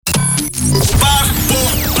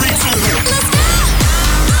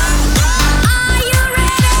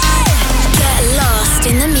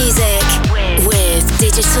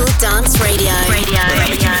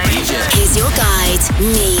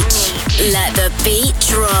Meech, let the beat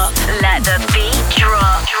drop. Let the beat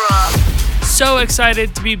drop. So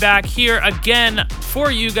excited to be back here again for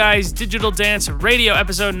you guys. Digital Dance Radio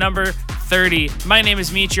episode number 30. My name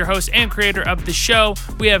is Meech, your host and creator of the show.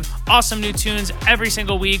 We have awesome new tunes every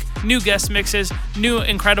single week, new guest mixes, new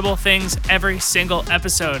incredible things every single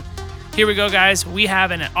episode. Here we go, guys. We have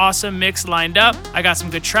an awesome mix lined up. I got some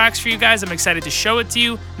good tracks for you guys. I'm excited to show it to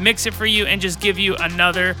you, mix it for you, and just give you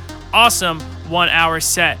another awesome 1 hour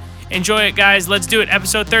set. Enjoy it, guys. Let's do it.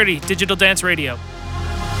 Episode 30, Digital Dance Radio.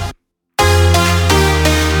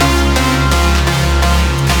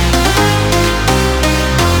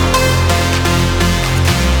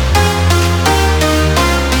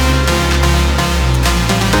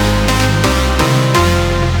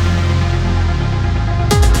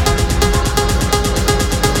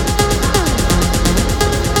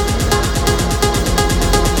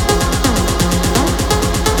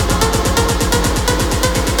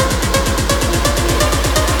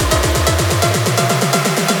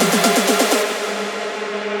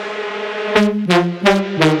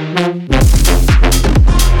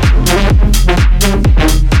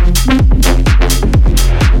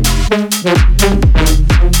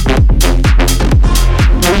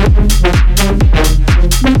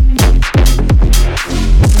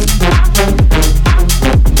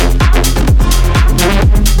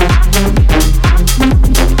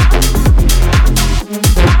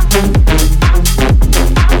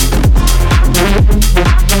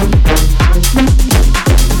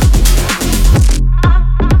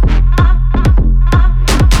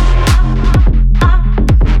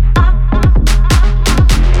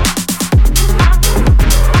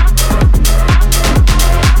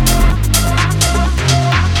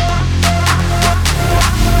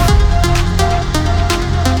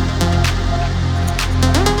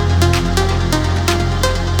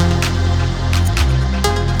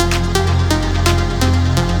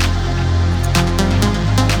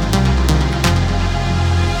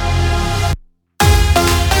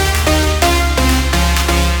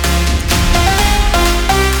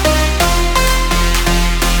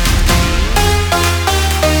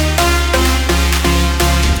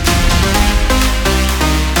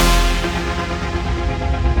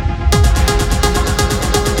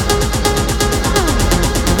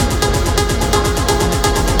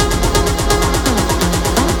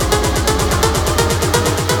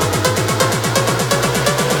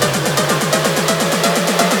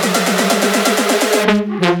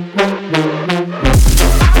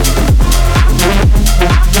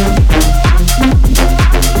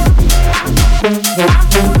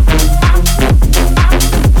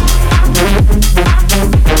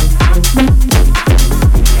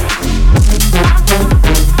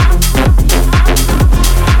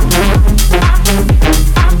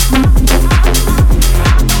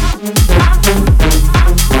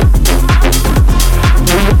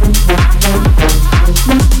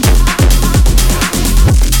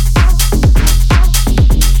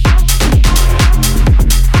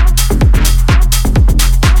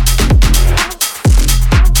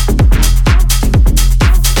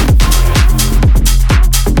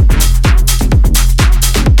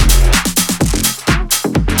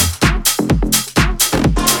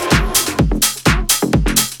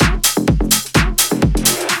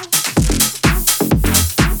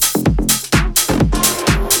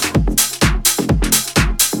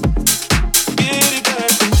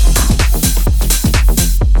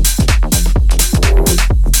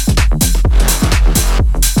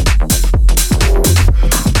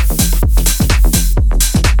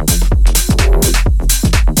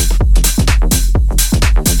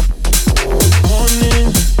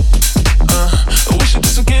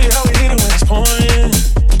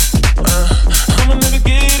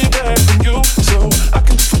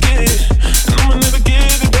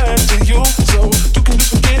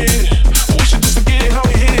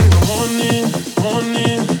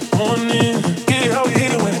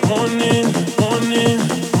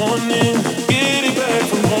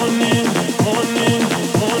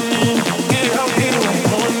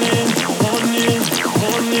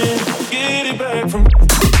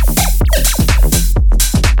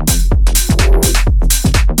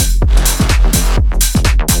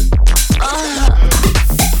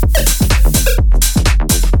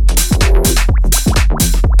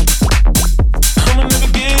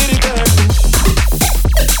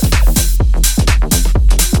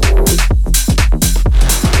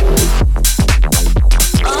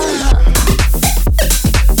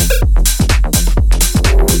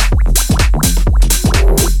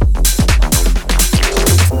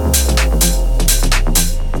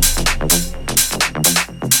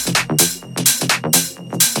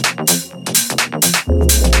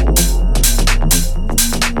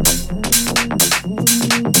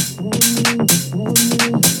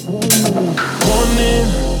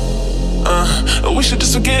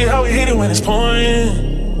 it's pouring.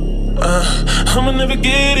 I'ma never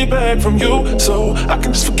get it back from you, so I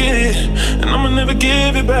can just forget it. And I'ma never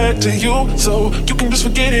give it back to you, so you can just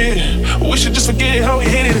forget it. We should just forget how we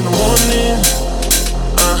hit it in the morning.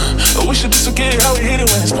 We should just forget how we hit it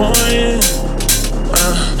when it's pouring.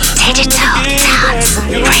 Digital Dance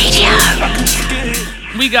Radio.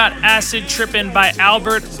 We got Acid Trippin' by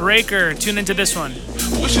Albert Breaker. Tune into this one.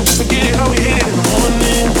 We should just forget how we hit it in the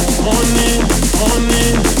morning.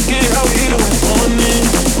 Get how we hit it when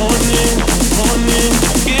it's morning.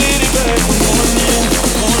 Get it back in the morning.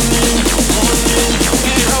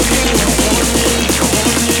 Get how we hit it when it's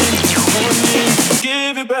morning.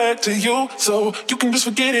 Give it back to you so you can just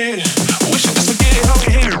forget it. We should just forget how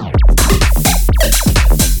we hit it.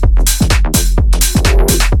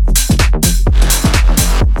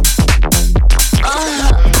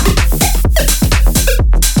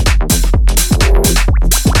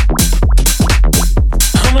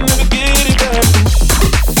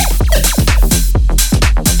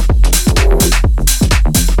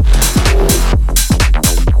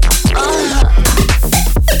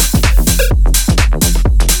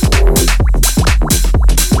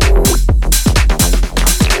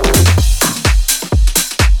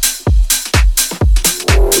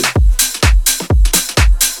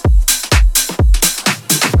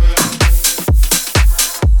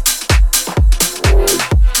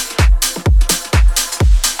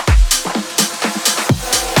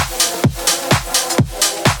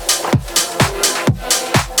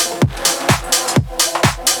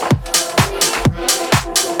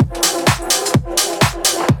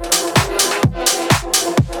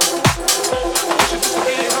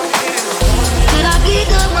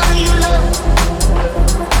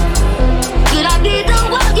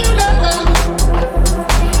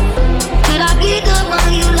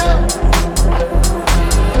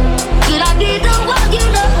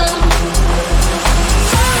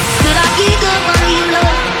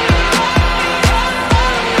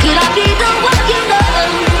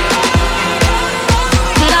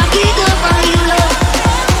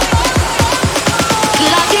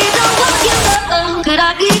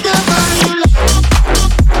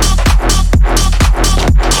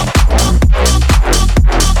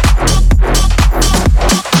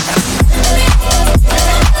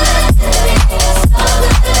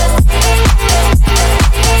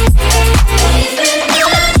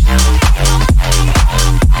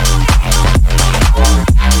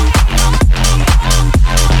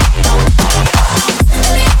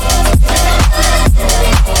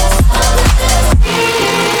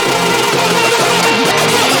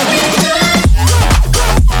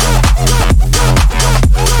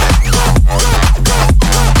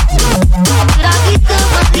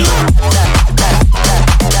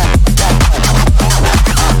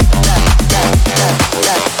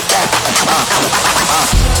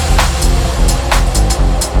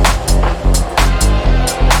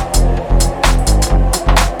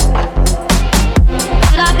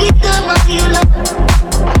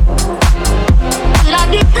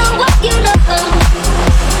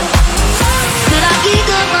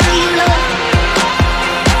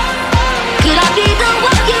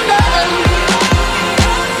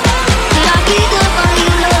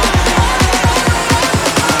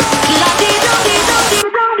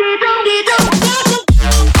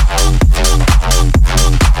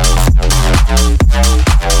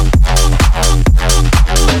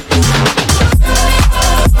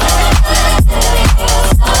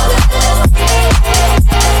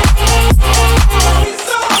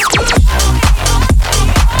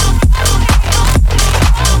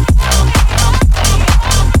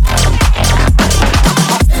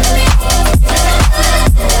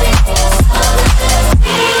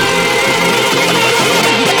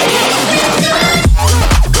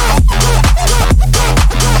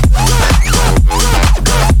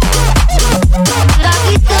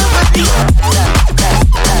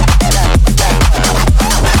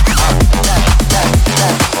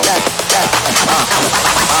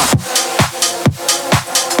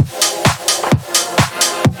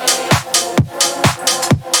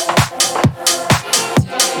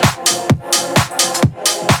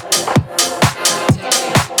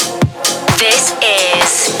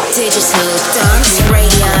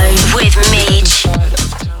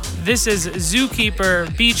 This is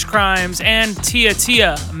Zookeeper, Beach Crimes, and Tia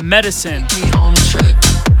Tia, Medicine.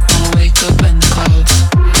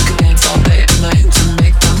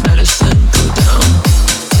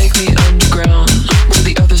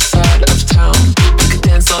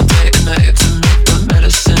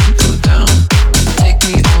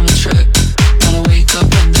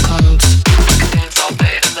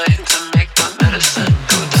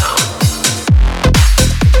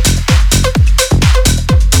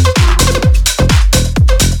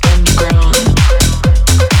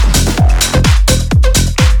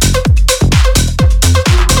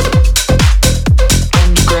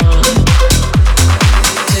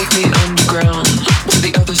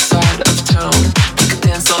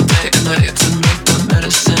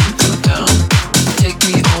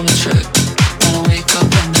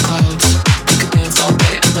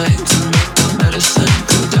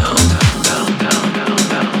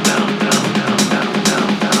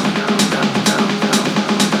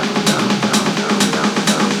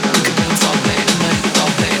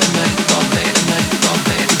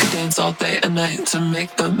 night to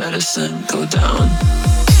make the medicine go down.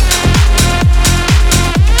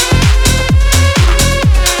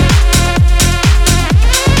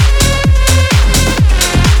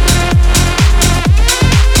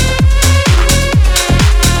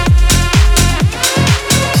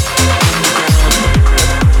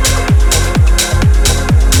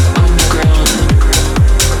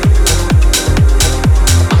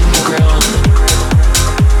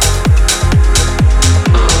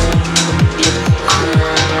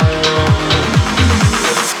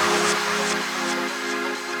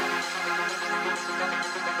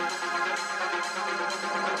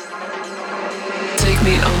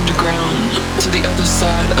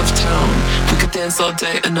 All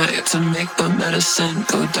day and night to make the medicine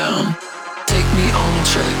go down. Take me on a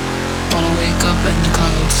trip, wanna wake up in the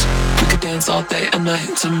clouds. We could dance all day and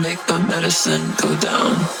night to make the medicine go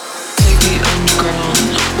down. Take me underground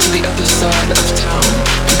to the other side of town.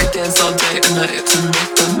 We could dance all day and night to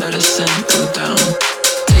make the medicine go down.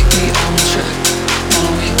 Take me on a trip,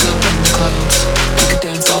 wanna wake up in the clouds. We could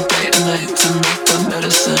dance all day and night to make the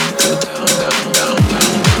medicine go down, down, down, down,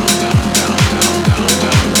 down, down, down, down, down,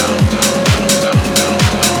 down, down, down.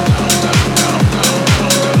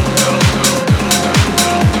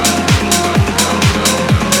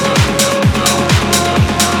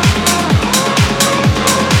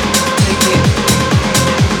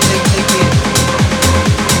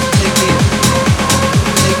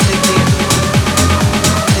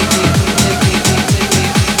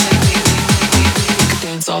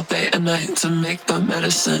 All day and night to make the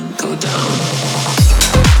medicine go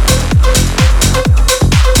down.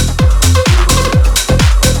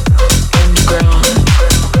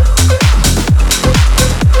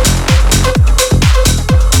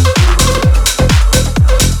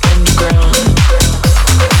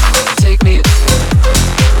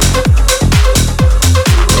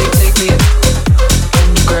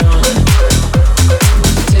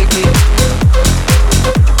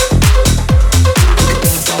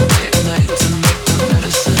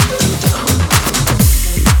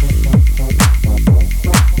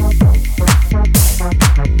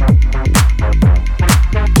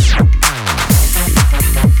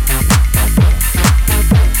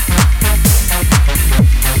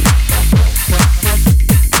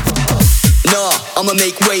 I'ma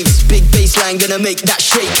make waves, big bassline gonna make that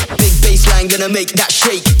shake. Big bassline gonna make that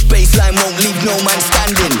shake. Bassline won't leave no man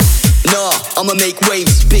standing. Nah, I'ma make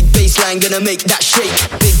waves, big bassline gonna make that shake.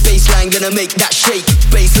 Big bassline gonna make that shake.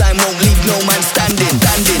 Bassline won't leave no man standing.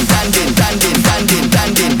 Standing, standing, standing, standing,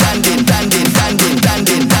 standing, standing, standing, standing, standing, standing, standing,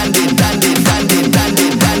 standing, standing,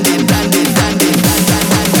 standing, standing, standing.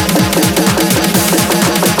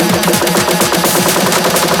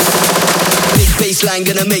 Big bassline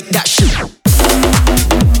gonna make that shake.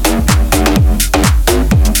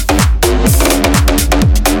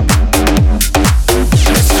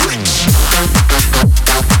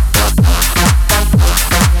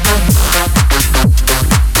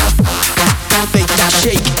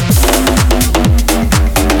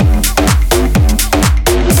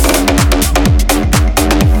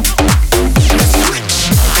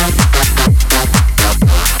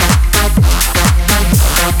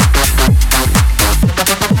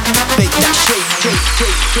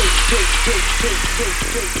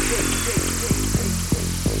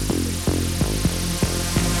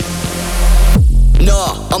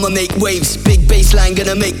 I'ma make waves, big bassline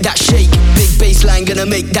gonna make that shake. Big bassline gonna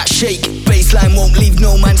make that shake. Bassline won't leave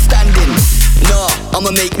no man standing. Nah, I'ma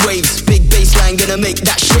make waves, big bassline gonna make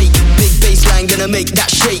that shake. Big bassline gonna make that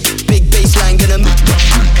shake. Big bassline gonna make that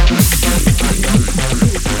shake.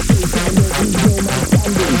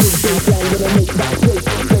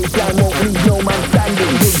 Bassline won't leave no man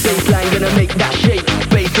standing. Big bassline gonna make that shake.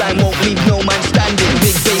 Bassline won't leave no man standing.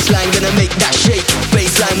 Big bassline gonna make that shake.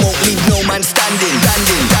 Bassline won't leave no man standing.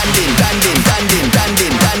 Standing, standing, standing, standing,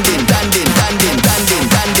 standing, standing, standing, standing,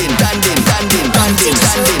 standing, standing, standing,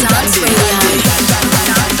 standing, standing, standing.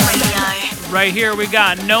 Right here we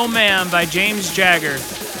got No Man by James Jagger.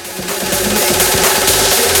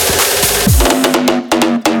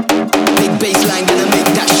 Big bassline gonna make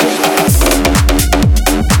that shake.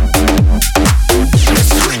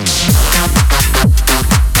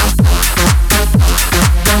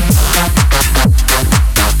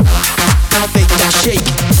 Make that shake.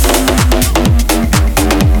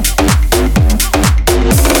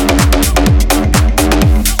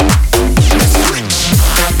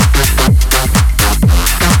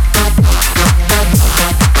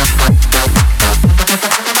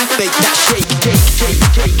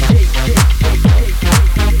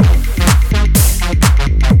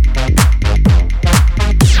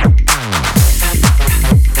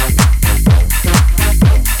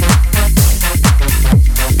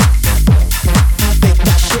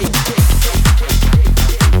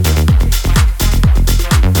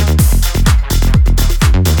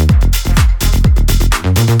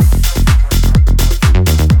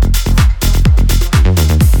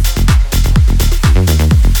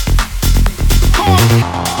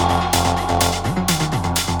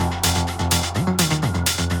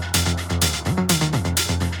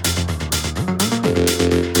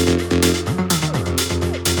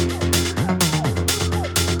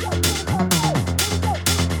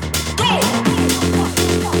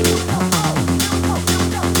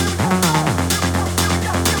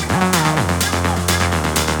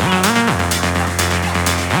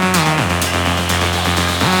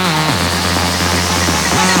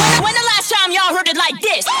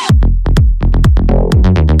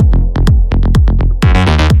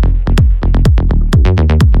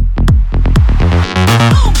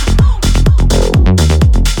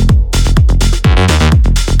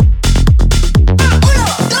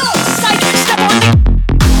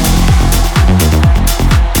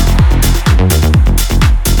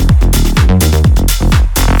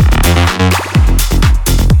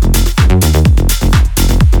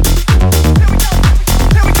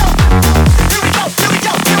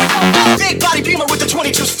 Big body beamer with the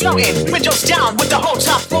 22s floating. Windows down with the whole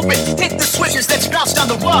top open. Hit the switches, let's bounce down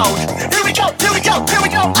the road. Here we go, here we go, here we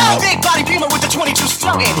go. Big body beamer with the 22s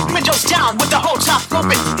floating. Windows down with the whole top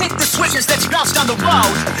open. Hit the switches, let's bounce down the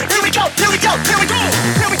road. Here we go, here we go, here we go.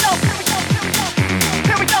 Here we go, here we go, here we go.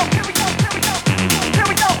 Here we go, here we go, here we go. Here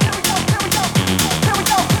we go, here we go, here we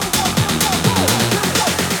go.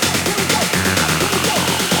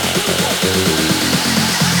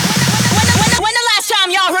 When the last time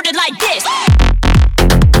y'all heard it like this?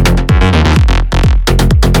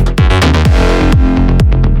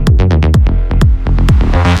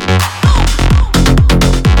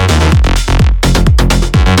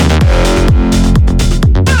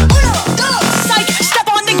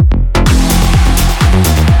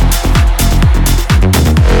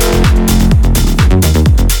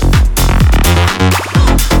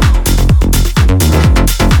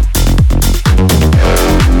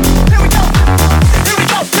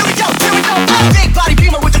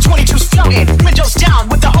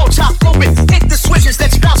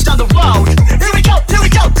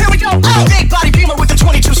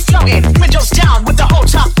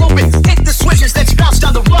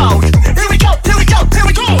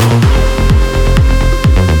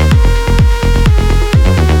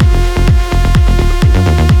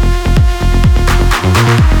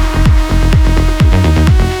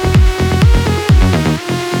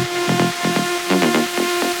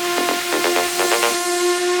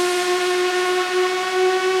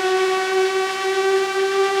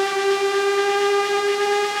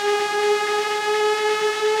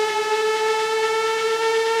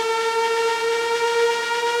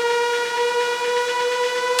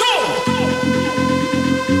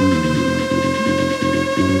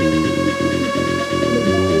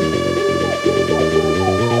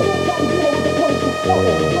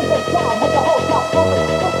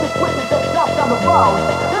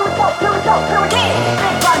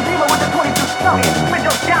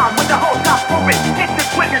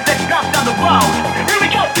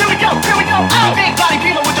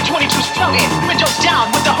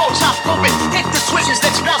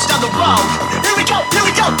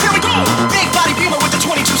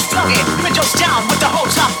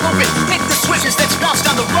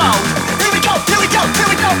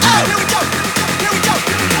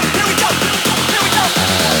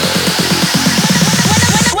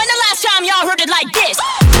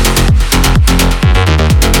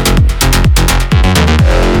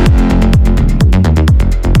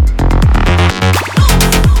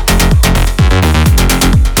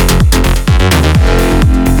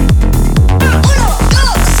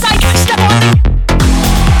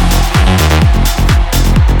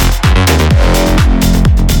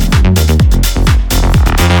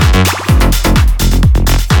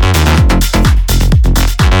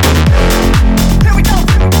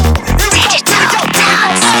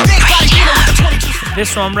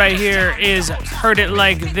 This one right here is Heard It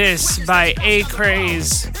Like This by A.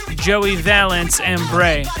 Craze, Joey Valence, and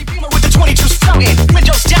Bray. With the 22s floating,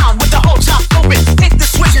 windows down with the whole top open. Hit the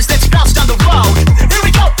switches, let's bounce down the road. Here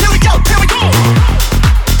we go, here we go, here we go.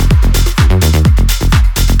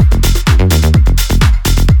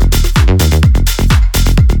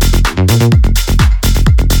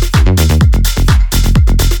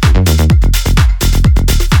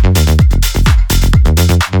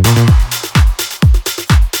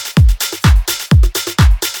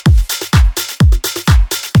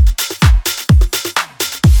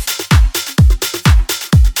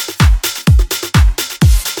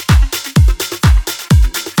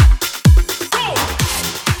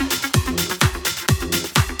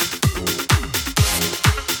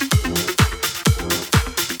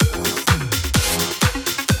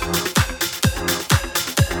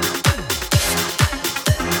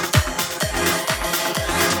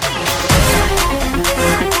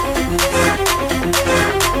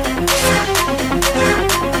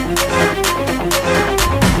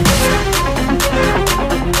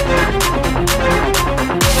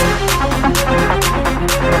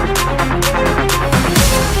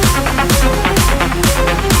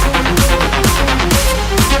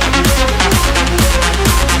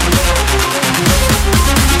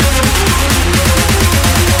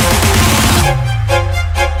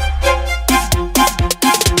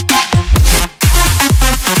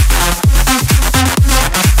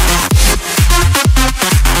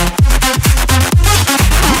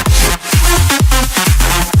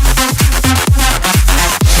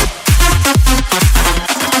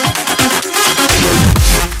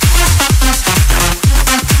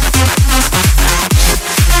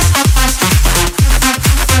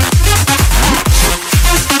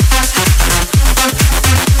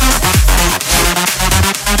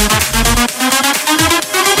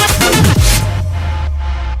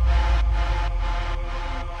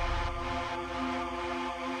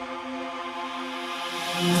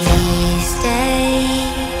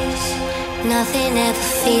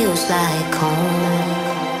 home.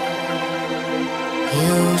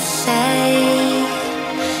 You say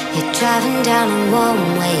you're driving down a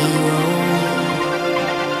one-way road.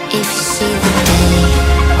 If you see the day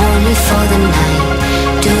only for the night,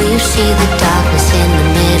 do you see the darkness in the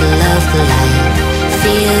middle of the light?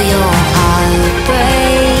 Feel your heart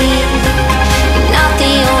break. You're not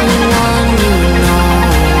the only one, you know.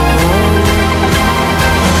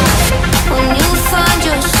 When you find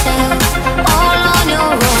yourself all on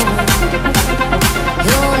your own,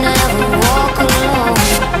 you'll never walk alone.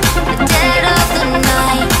 The dead of the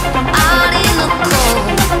night, out in the cold,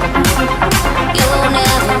 you'll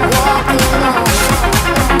never walk alone.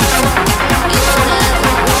 You'll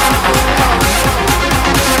never walk alone.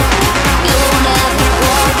 You'll never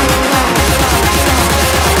walk alone.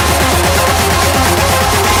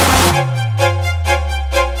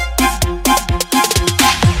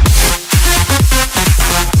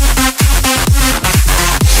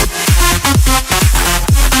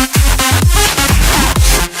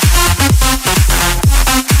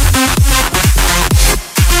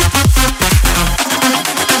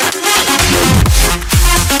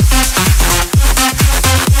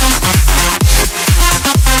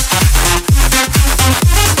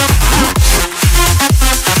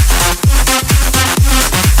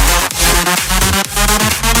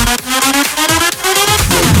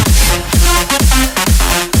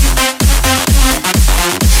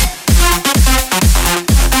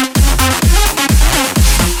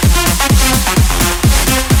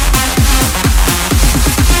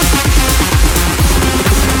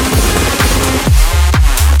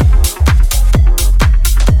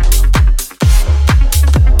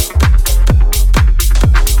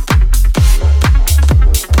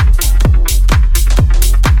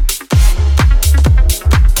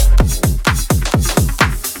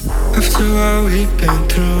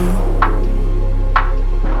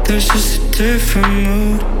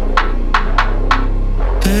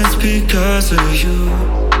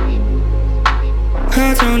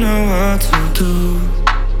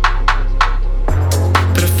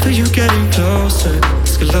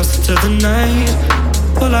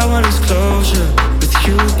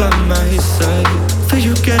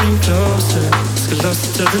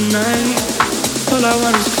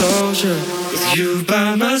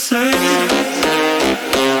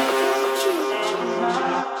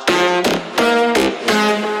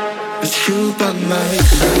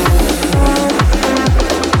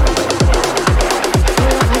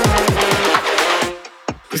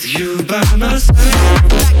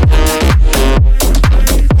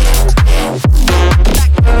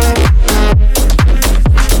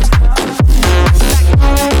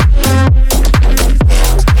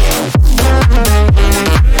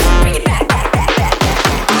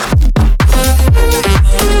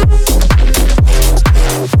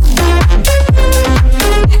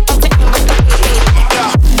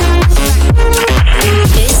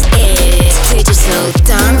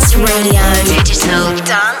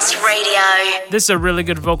 This is a really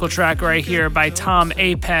good vocal track right here by Tom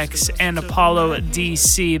Apex and Apollo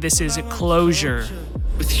DC. This is Closure.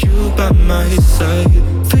 With you by my side,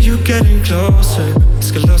 feel you getting closer. Let's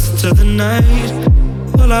get lost into the night.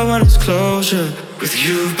 All I want is closure. With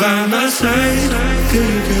you by my side, feel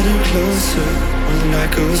you getting closer. When the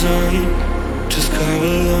night goes on, just go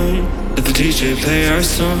alone. Let the DJ play our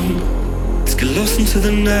song. Let's get lost into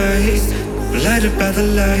the night. We're lighted by the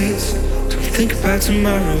lights. Don't think about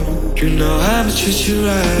tomorrow. You know I'ma treat you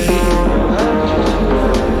right.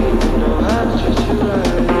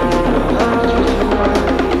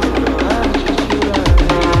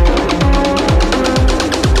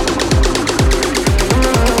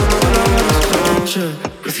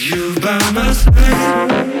 With you by my side.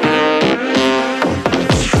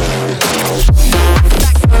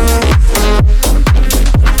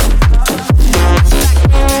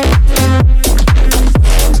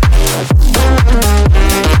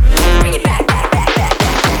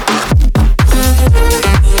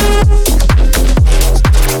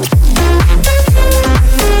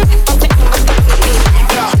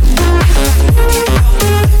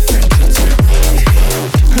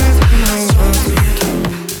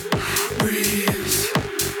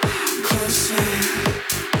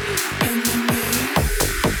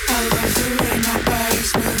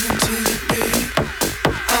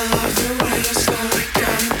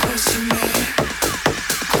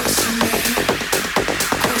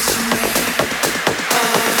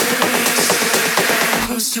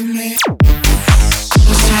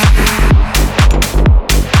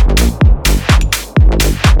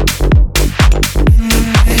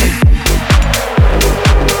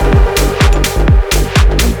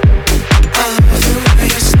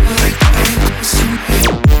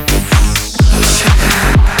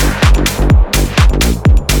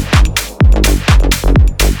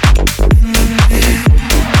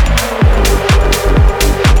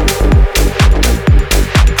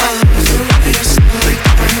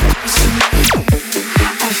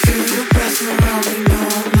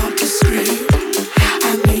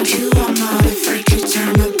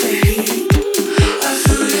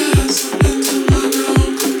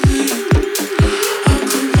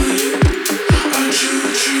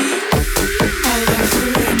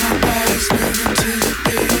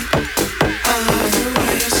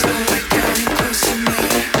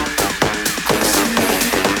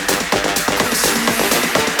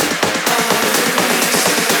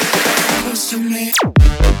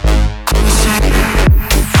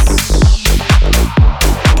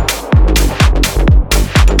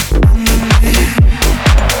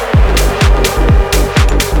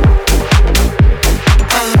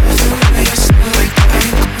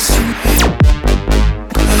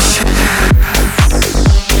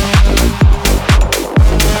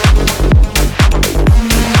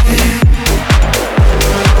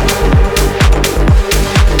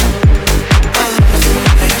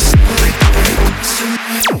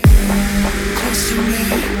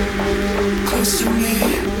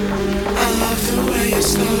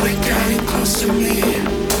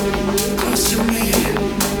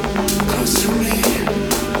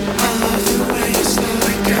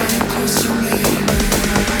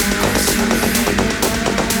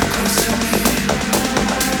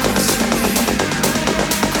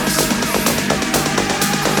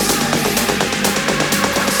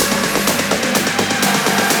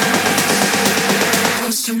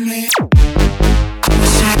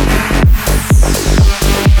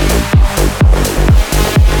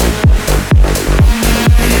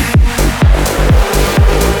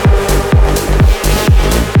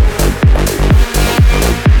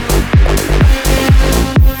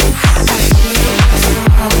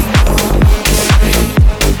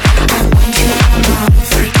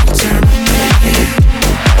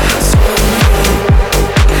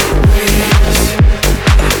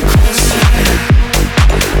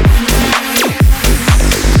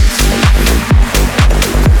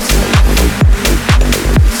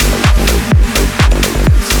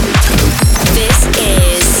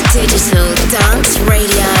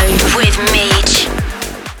 with Meech.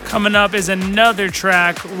 Coming up is another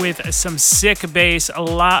track with some sick bass, a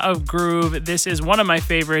lot of groove. This is one of my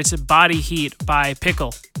favorites, Body Heat by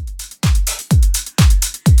Pickle.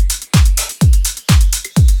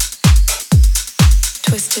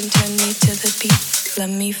 Twist and turn me to the beat. Let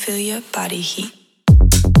me feel your body heat.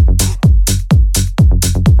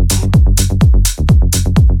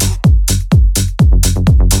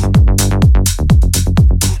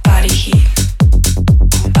 Body heat.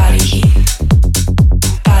 Body heat.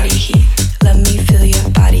 Body heat. Let me feel your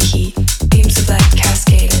body heat. Beams of light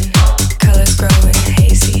cascading. Colors growing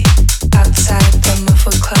hazy. Outside the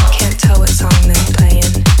muffled club, can't tell what song they're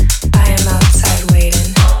playing. I am outside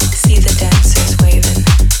waiting. See the dancers waving.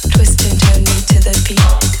 Twist and turn me to the beat.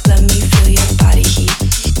 Let me feel your body heat.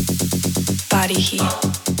 Body heat.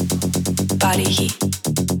 Body heat.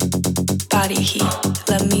 Body heat.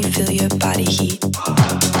 Let me feel your body heat.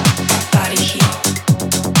 Body heat.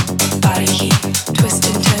 Body heat. Twist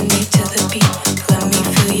and turn me to the beat. Let me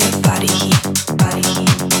feel your body heat. Body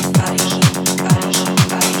heat. Body heat. Body heat.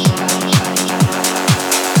 Body heat. Body heat.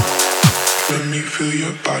 Let me feel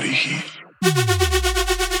your body heat.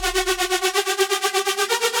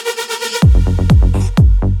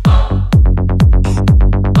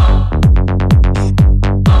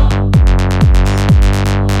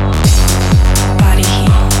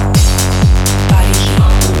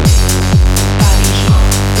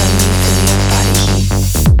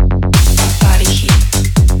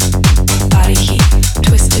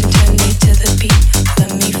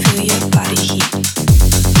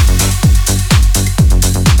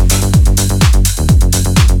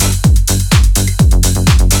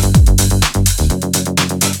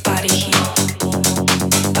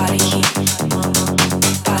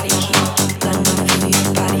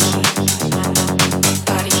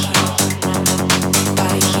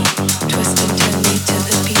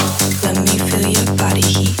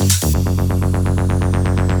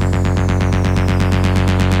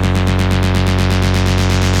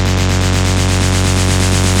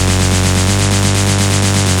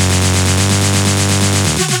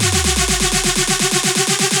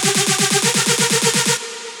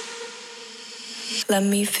 Let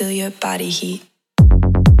me feel your body heat.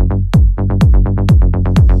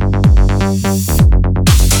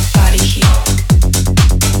 Body heat.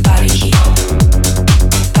 Body heat.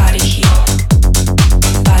 Body heat.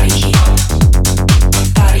 Body heat.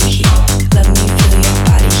 Body heat. Let me feel your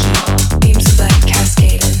body heat. Beams of light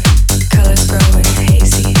cascading. Colors growing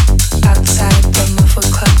hazy. Outside the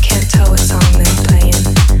muffled club, can't tell what song they're playing.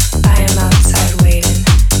 I am outside waiting.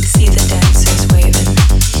 See the dancers waving.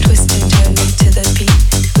 Twist and turn me to the beat.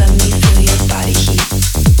 Let me feel your body.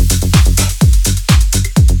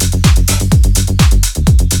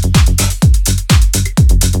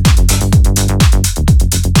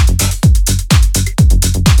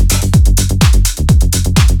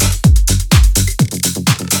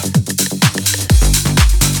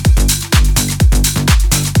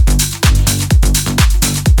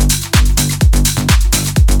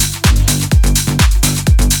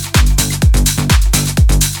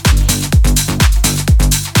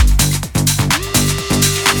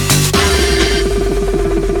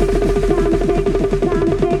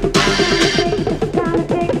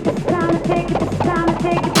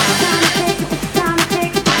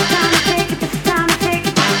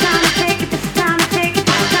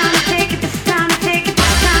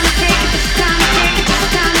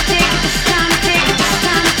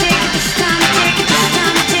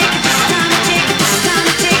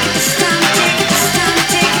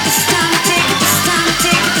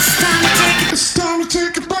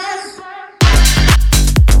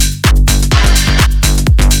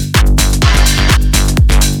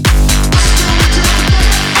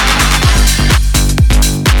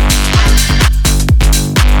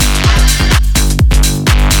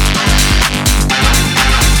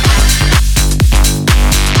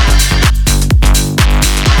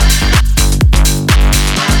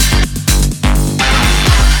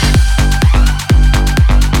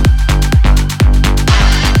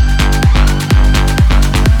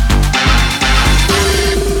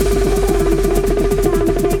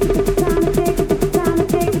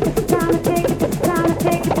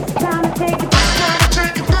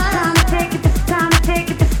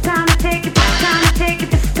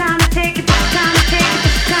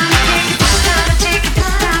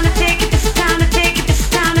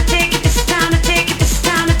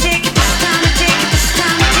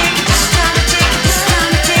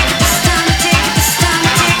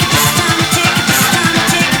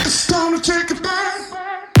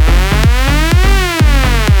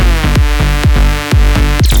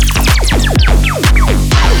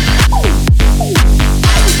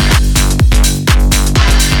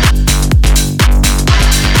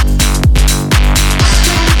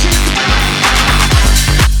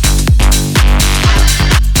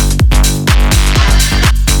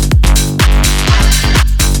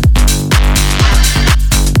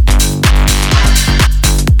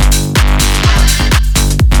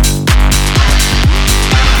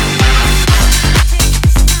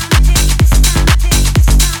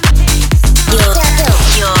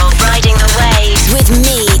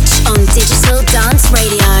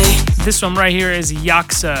 This one right here is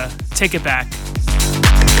Yaksa, Take It Back.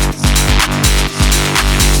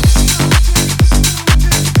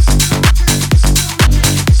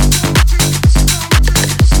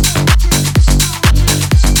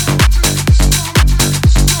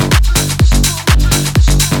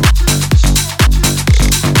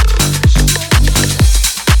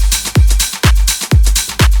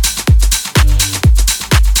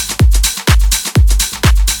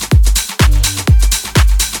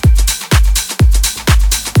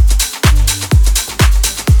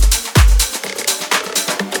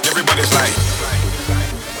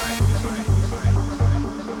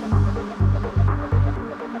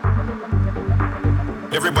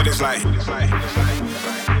 Everybody's like,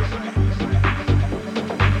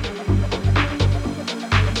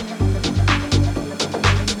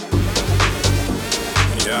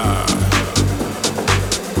 yeah.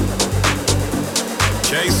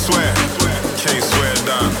 K-Swear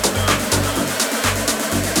done.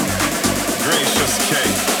 Gracious K,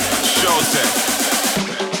 Showtech.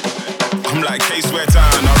 I'm like K-Swear down,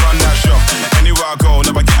 I run that show. Anywhere I go,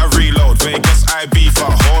 never get a reload. Vegas, IB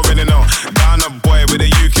for already know. Down a boy with a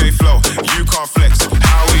UK flow. You can't flex,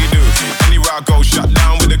 how we do? Anywhere I go, shut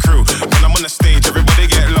down with the crew. When I'm on the stage, everybody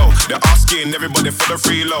get low. They're asking everybody for the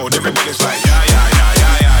freeload. Everybody's like, yeah, yeah, yeah,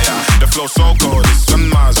 yeah, yeah, yeah. The flow so cold, it's sun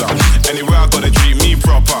miles up. Anywhere I gotta treat me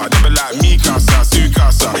proper. They be like, me casa, su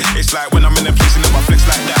casa. It's like when I'm in a place, you never flex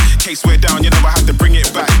like that. K-Swear down, you never have to bring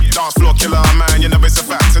it back. Dance floor killer, man, you know it's a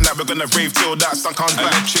fact. Tonight we're gonna rave till that sun comes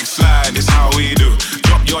back. Electric slide is how we do.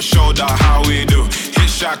 Drop your shoulder, how we do. Hit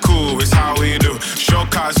Shaku is how we do.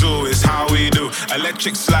 Shokazu is how we do.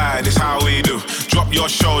 Electric slide is how we do. Drop your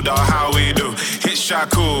shoulder, how we do. Hit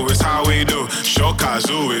Shaku is how we do.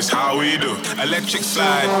 Shokazu is how we do. Electric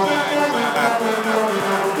slide.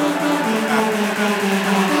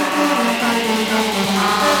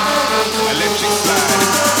 Electric slide.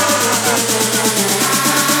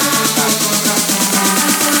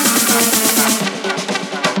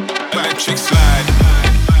 Electric slide.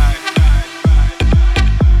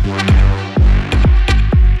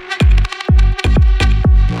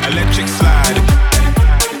 Electric slide.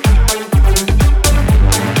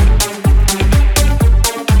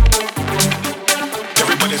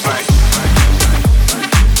 Everybody's like.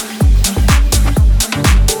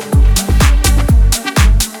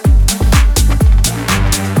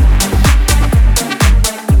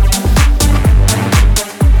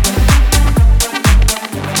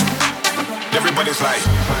 Everybody's like.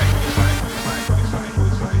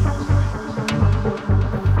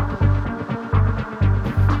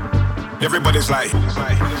 Everybody's like.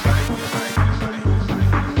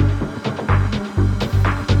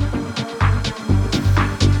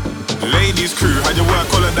 Ladies crew, how you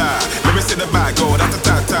work all of that? Let me see the back, go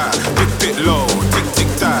da-ta-ta-ta. Tick low,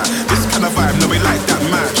 tick-tick-ta. This kind of vibe, no we like that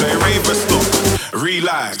match. Hey, raver, stop.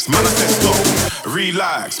 Relax, man I said stop.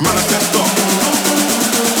 Relax, man I said stop.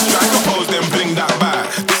 Strike a pose, then bling that back.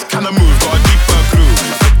 This kind of move got a deeper clue.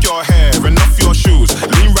 Flip your hair and off your shoes.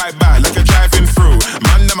 Lean right back like you're driving through.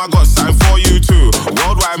 Man, them I got something for you too.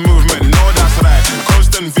 Worldwide movement, no that's right.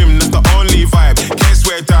 Constant vim, that's the only vibe.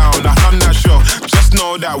 K-Swear down, I run that show. Just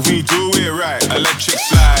know that we do it right. Electric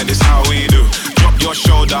slide is how we do. Drop your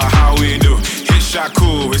shoulder, how we do. Hit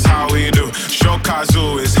Shaku is how we do.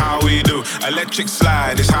 Shokazu is how we do. Electric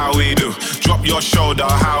slide is how we do. Drop your shoulder,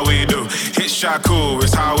 how we do. Hit Shaku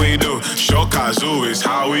is how we do. Shokazu is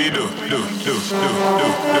how we do.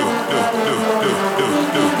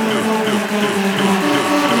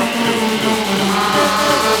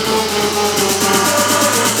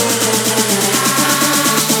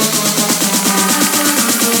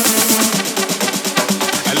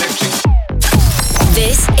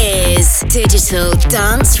 This is Digital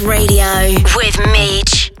Dance Radio with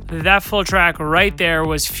Meech. That full track right there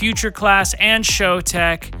was Future Class and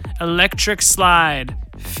Showtech, Electric Slide,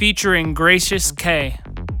 featuring Gracious K.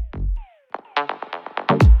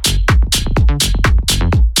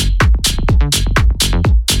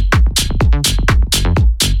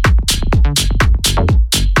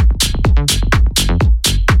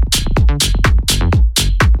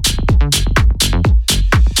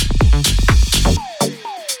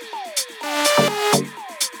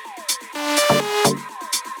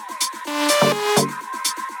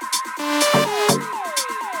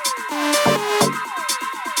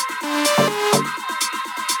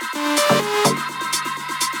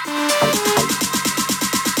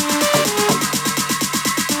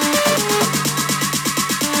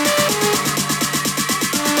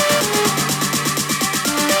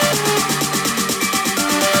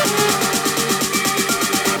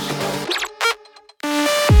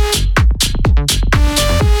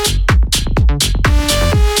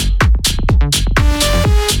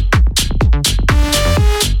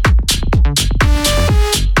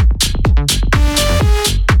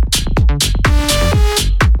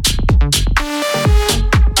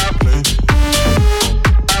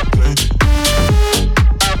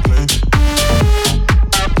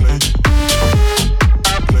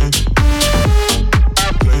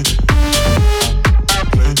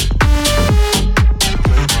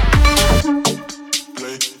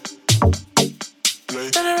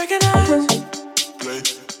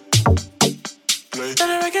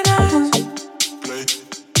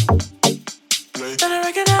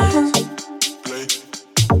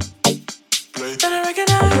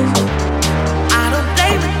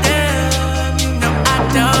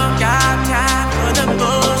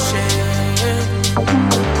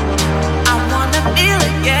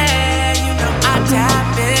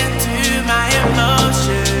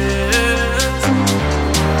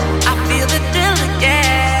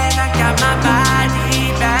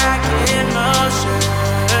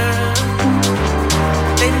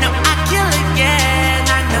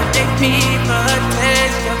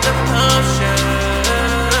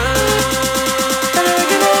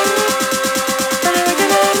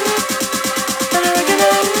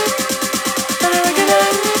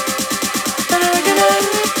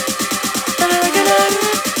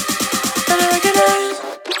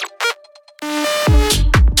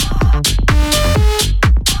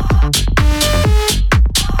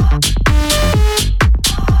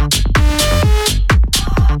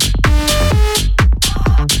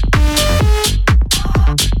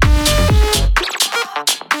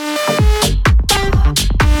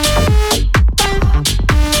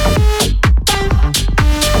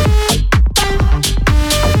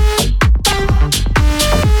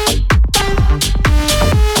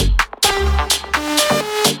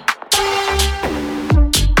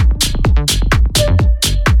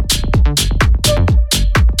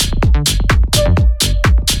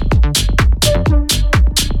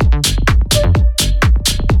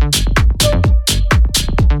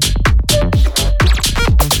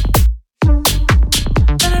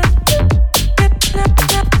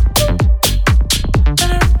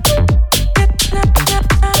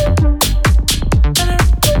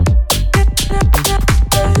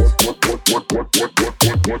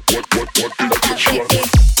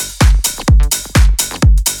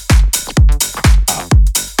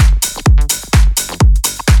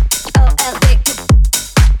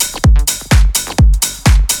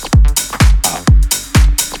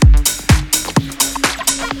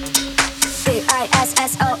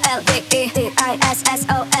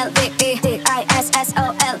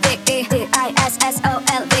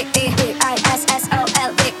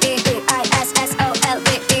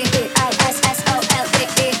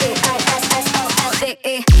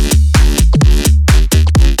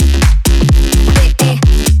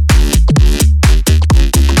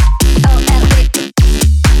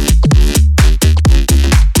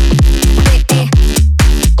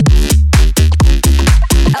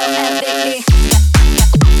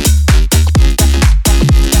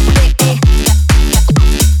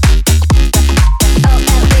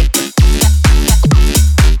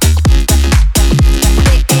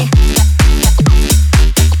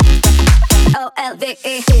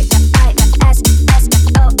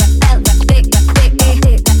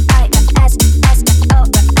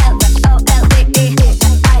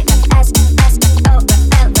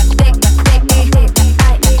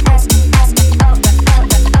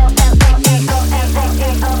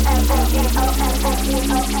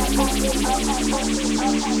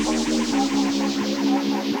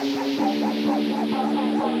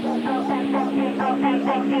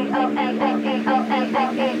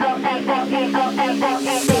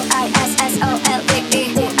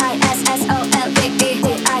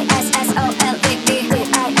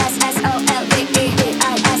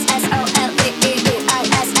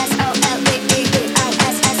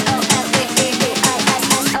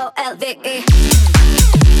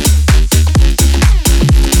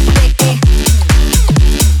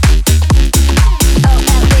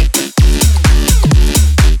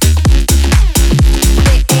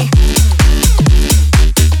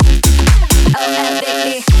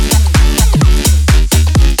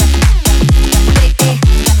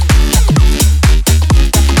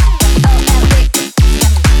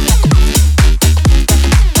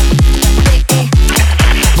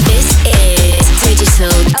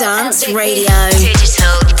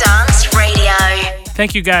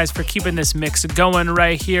 Thank you guys for keeping this mix going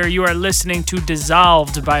right here. You are listening to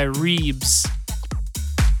Dissolved by Reebs.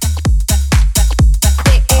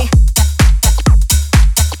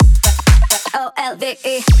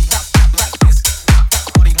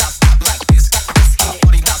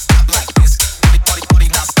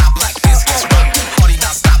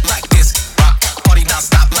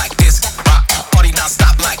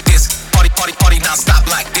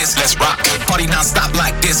 Let's rock. Party non-stop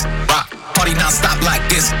like this. Rock. Party non-stop like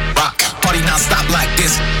this. Rock. Party non-stop like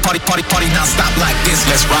this. Party non-stop like this.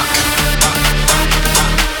 Let's rock. Let's rock.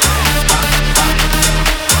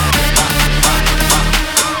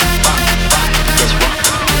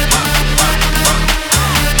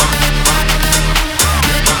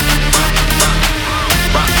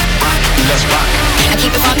 Let's rock. I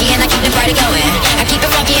keep it funky and I keep the party going. I keep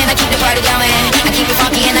it funky and I keep the party going. I keep it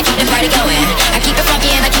funky and I keep the party going.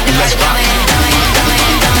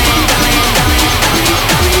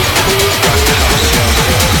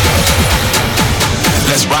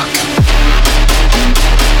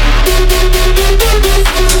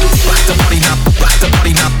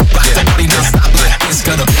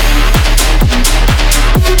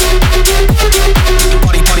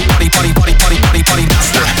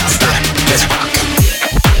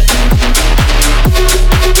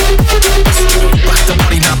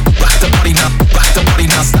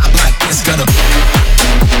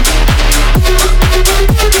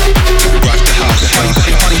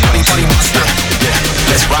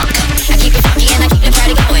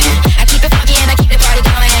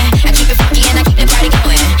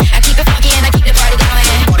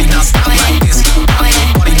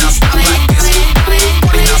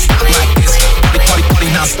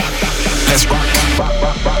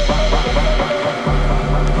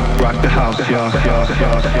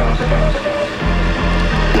 Rock the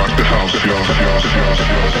house, y'all.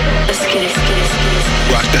 Let's get it.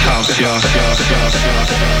 Rock the house, y'all.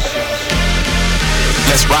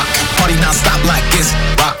 Let's rock, party non-stop like this.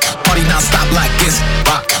 Rock, party non-stop like this.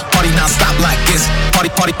 Rock, party non-stop like this. Party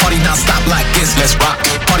non-stop like this. Let's rock,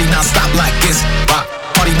 party non-stop like this. Rock,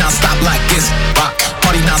 party non-stop like this. Rock,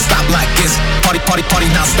 party non-stop like this. Party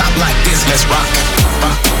non-stop like this. Let's rock.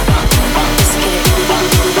 Let's get it.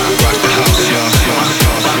 Rock the house, y'all.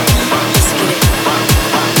 Let's get it.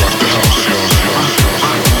 Rock the house, y'all.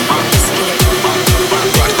 Let's get it.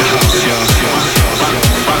 Rock the house, y'all.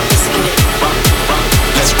 Let's get it.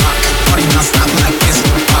 Let's rock, party non-stop like this.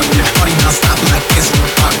 Rock, party non-stop like this.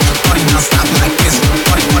 Rock, party non-stop like this.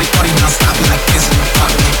 Party non-stop like this. Rock,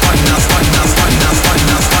 party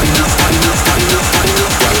non-stop.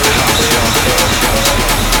 Rock the house, y'all.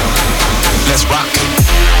 Let's rock.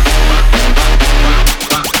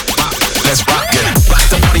 Let's rock, yeah. Rock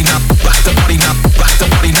the party now, rock the party now, rock the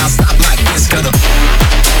party now. Stop like this, gonna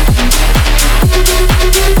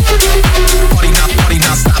party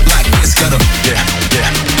now, stop like this, gonna yeah.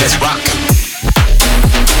 Let's rock.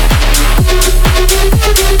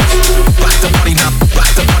 Rock the party now,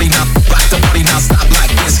 rock the party now, rock the party now. Stop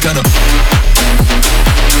like this, gonna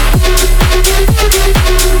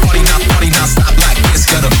party now, stop like this,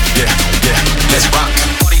 gonna yeah. Let's rock.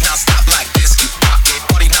 Party now, stop like this.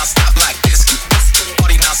 Party now, stop like this.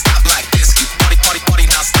 Party now, stop like this. Party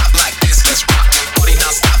now, stop like this. Let's rock. Party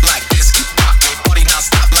now, stop like this. Party now,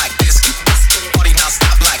 stop like this. Party now,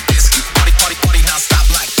 stop like this. Party now, stop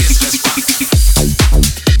like this. Let's rock.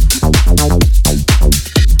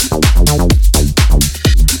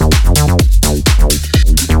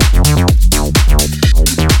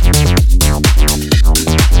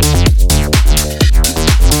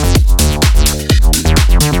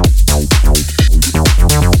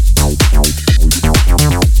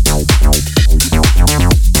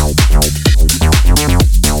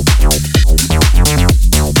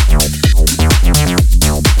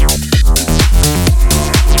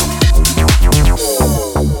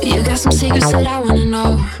 You got some secrets that I wanna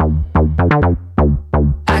know.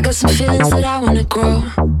 I got some feelings that I wanna grow.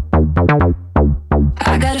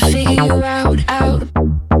 I gotta figure you out.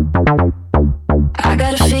 I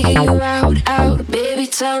gotta figure you out. Baby,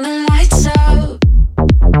 turn the lights out.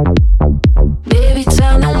 Baby,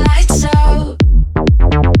 turn the lights out.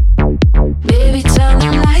 Baby, turn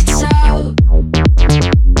the lights out.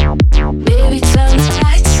 Baby, turn the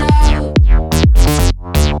lights out.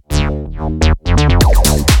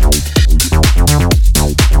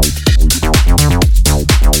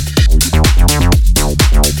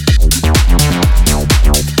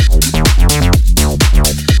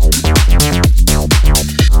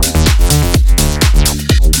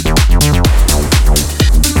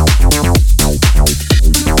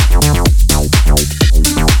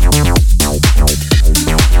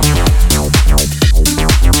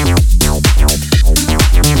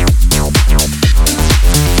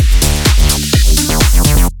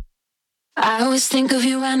 I always think of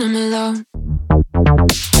you when I'm alone.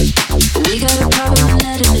 We got a problem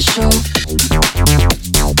letting it show.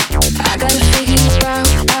 I gotta figure you out.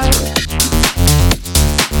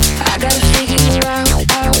 I gotta figure you out.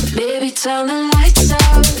 Baby, turn the lights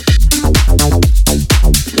out.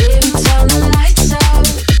 Baby, turn the lights out.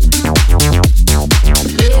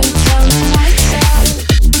 Baby, turn the lights out.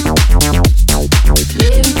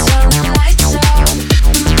 Baby, turn the lights out.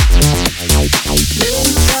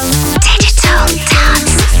 Baby, turn the Digital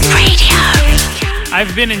Dance Radio.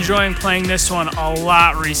 I've been enjoying playing this one a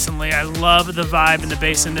lot recently. I love the vibe and the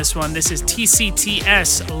bass in this one. This is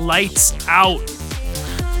TCTS Lights Out.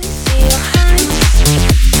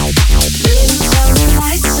 Baby, turn the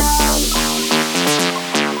lights out.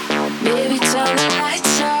 Baby, turn the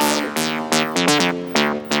lights out.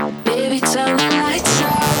 Baby, turn the lights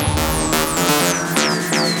out.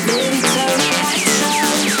 Baby, turn the lights out.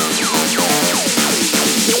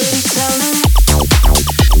 Baby, turn the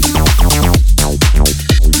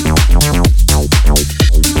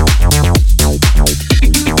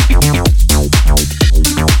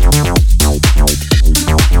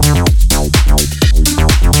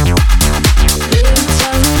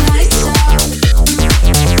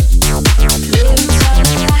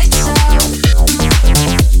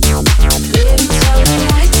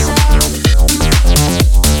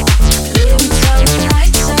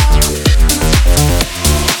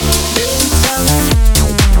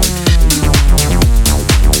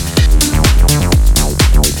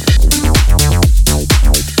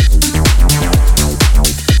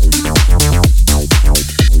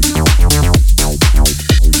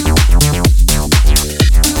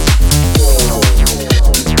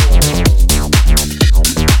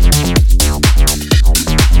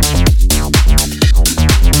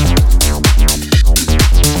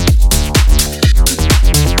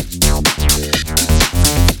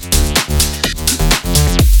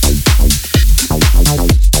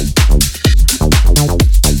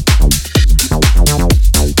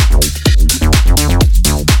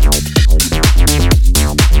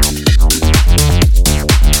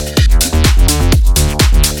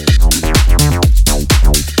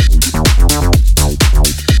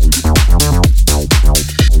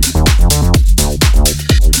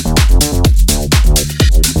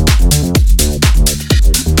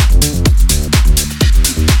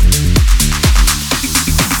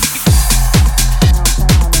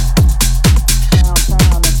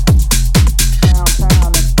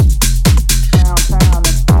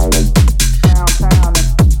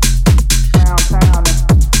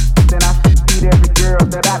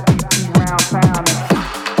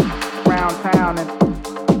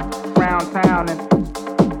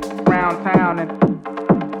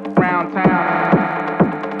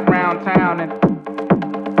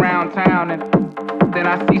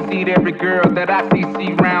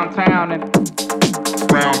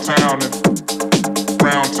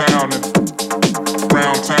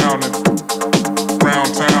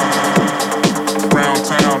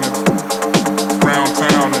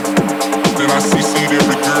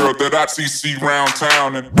CC round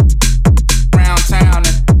town and round town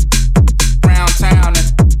and round town and round town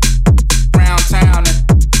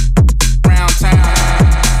and round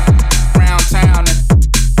town round town and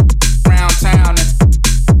round town and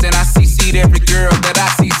then I CC'd every girl that I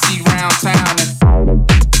CC round town and round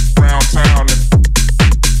town and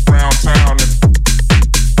round town and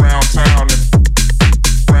round town and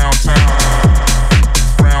round town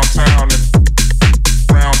round town and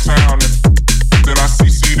round town and then I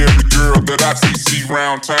CC'd every girl that I CC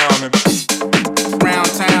round town and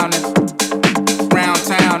round town and round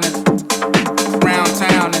town and round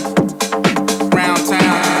town and round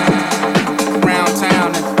town round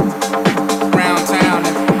town and round town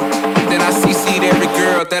and then I CC'd every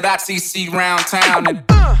girl that I CC round town and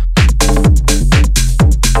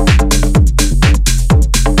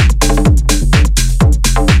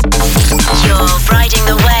You're riding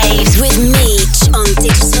the waves with Meech on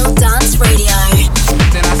Digital Dance Radio.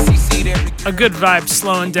 then I CC'd every A good vibe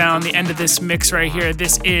slowing down the end of this mix right here.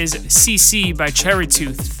 This is CC by Cherry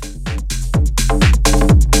Tooth.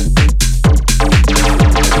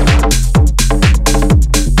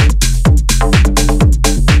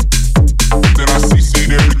 then I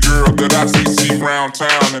CC'd every girl that I CC round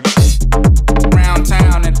town and round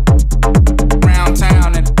town and round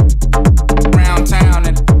town and round town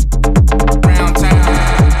and round town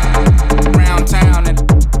round town and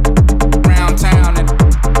round town and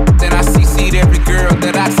then I CC'd every girl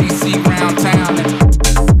that I CC round town and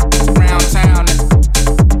round town and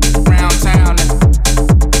round town and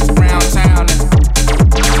round town and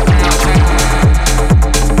round town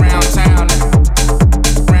round town and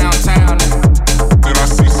round town and then I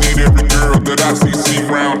CC'd every girl that I CC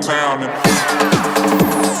round town and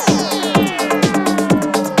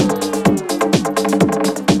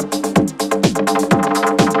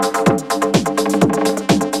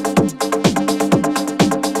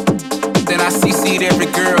then I CC'd every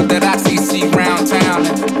girl that I CC round town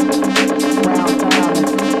and round town and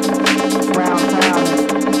round town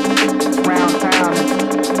and round town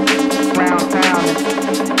and round town and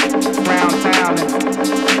round town and round town and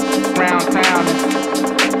round town and round town and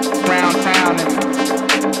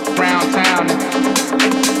round town and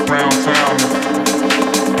round town and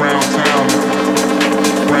round town and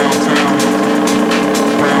round town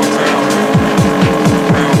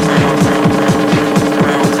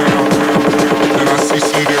round town then I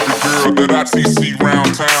CC'd every girl that I CC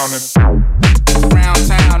round town and round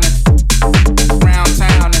town and round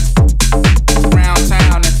town and round town and round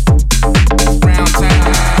town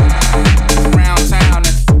round town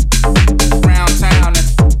and round town and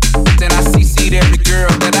then I CC'd every girl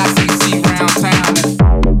that I CC round town and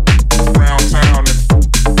round town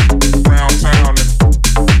and round town and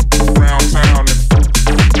round town and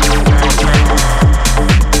round town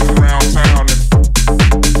round town and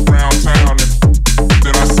round town and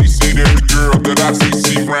then I CC'd every girl that I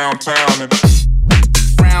CC round town and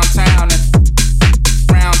round town and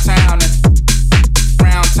round town and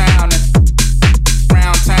round town and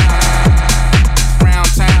round town round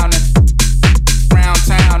town and round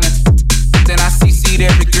town and then I CC'd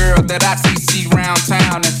every girl that I CC round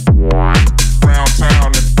town and round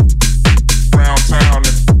town and round town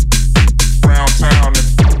and round town and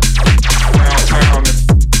round town and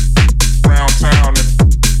round town and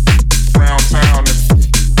round town and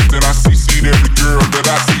then I CC'd every girl that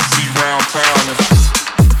I CC round town and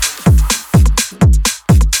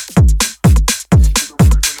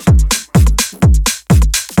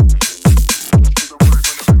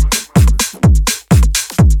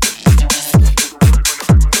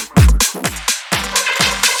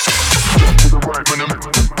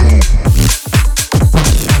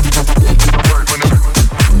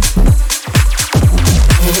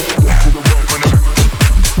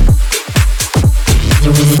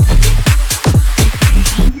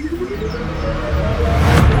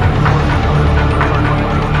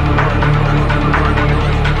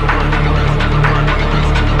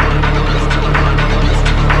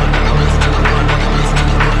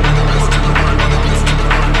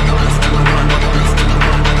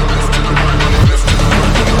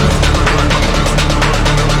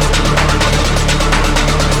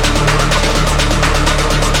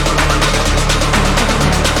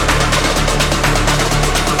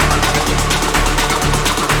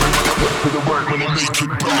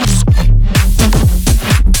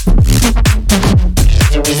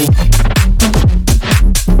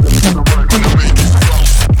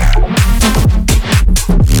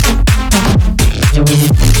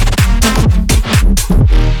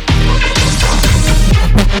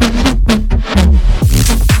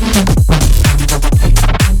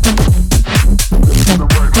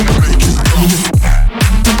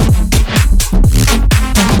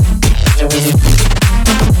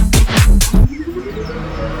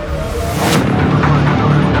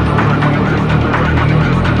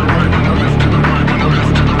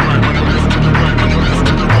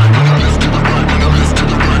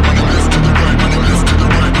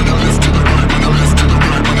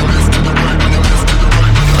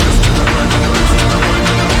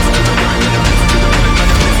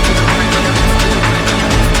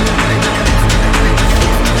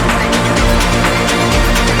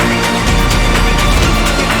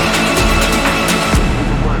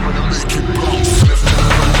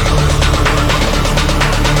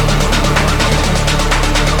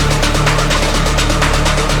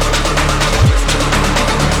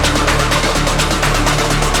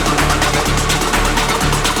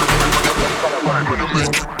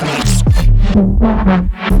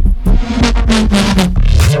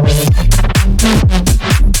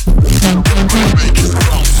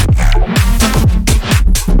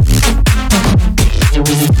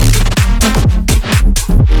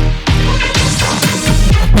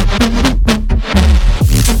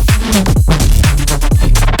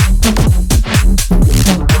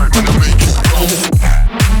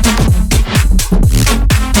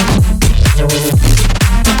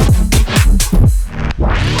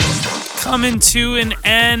Coming to an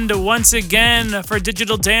end once again for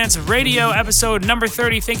Digital Dance Radio episode number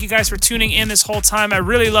 30. Thank you guys for tuning in this whole time. I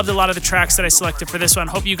really loved a lot of the tracks that I selected for this one.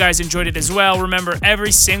 Hope you guys enjoyed it as well. Remember,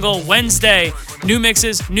 every single Wednesday, new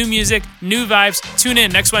mixes, new music, new vibes. Tune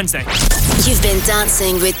in next Wednesday. You've been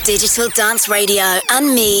dancing with Digital Dance Radio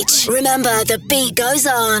and Meech. Remember, the beat goes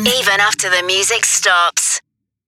on even after the music stops.